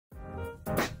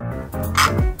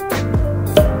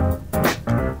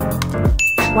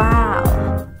Wow.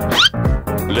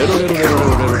 ELEGG.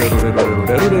 ELEGG.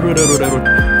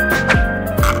 ELEGGES.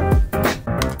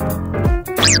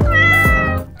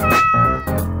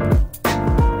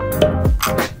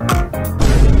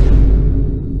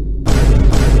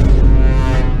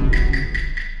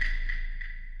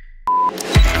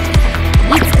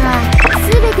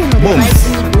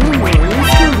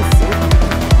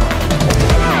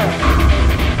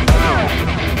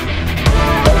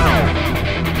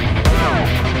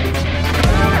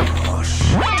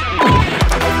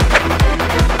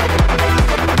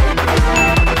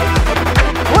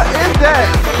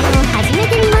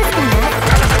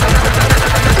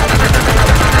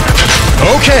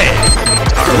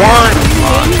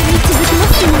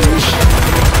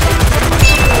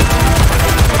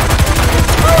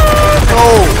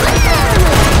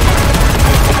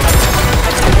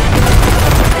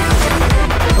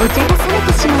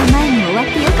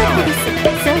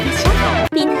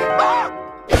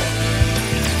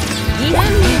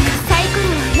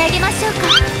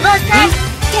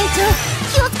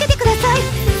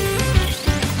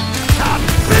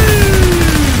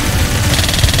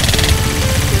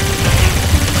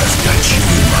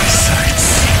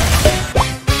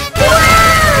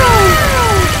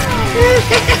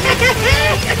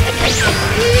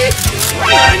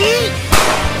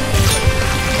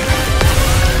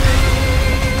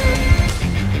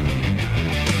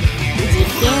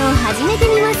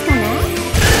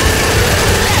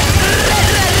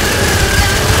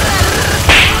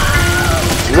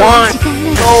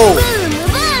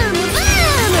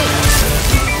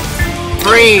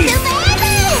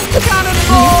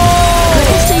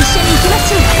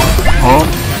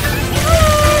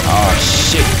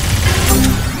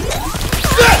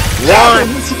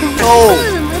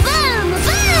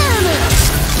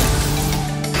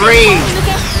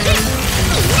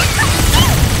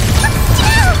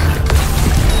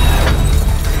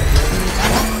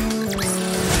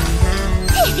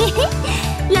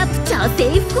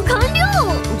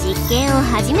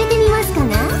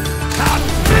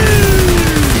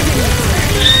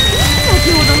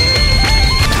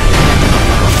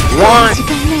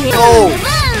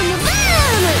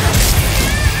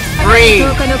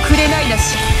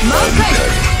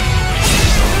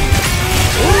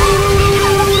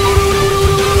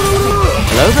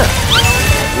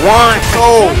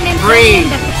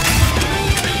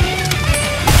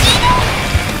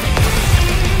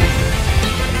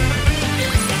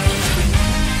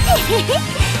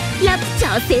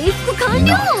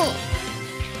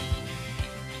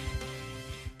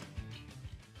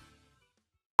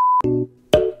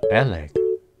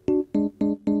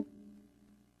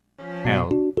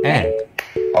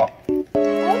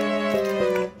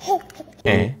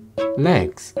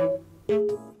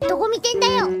 どこ見てんだ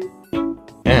よ。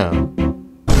L.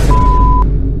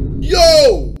 Yo!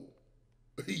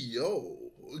 Yo!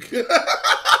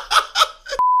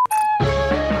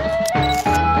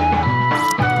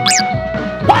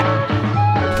 What?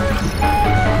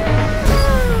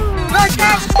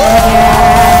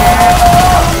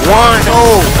 1, 2,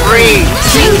 3.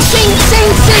 Sing, sing,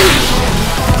 sing, sing.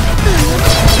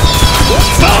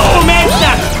 Boom! It's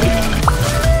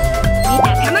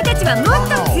仲間たちはもっ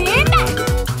と強いんだ。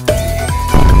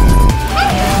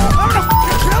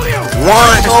1,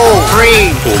 2,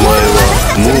 3. お前は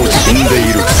もう死んでい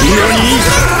る。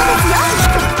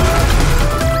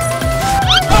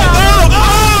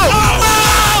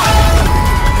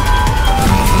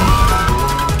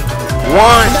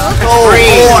One, 2, 3.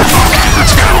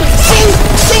 Sing,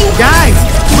 sing. Guys,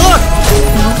 look!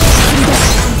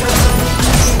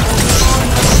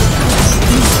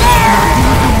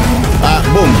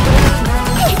 Boom.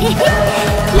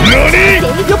 Nani?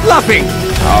 You're bluffing!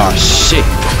 Oh shit.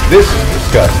 This is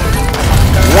disgusting.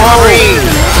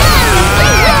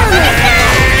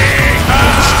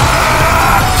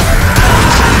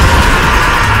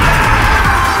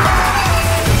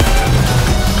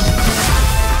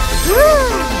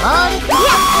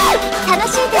 楽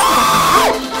しいですが。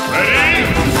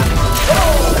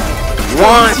1,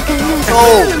 2.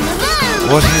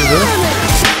 What is this?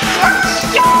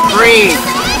 3.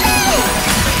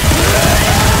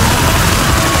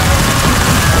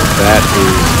 That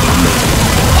is amazing.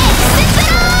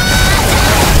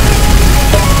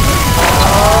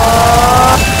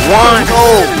 1, 2,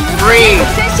 3.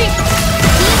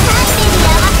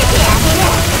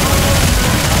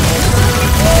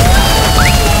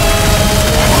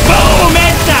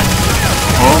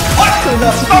 What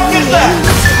the fuck is that?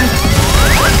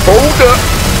 Hold up.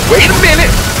 Wait a minute.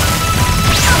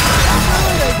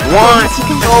 1,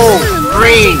 2,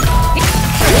 3.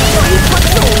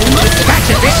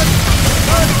 Gotcha, bitch.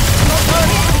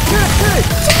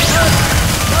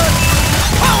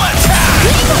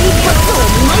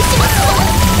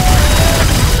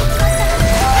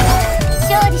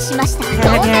 勝利しました。当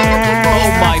然の結果で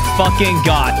す。 Oh my fucking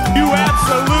god. You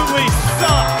absolutely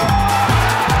suck.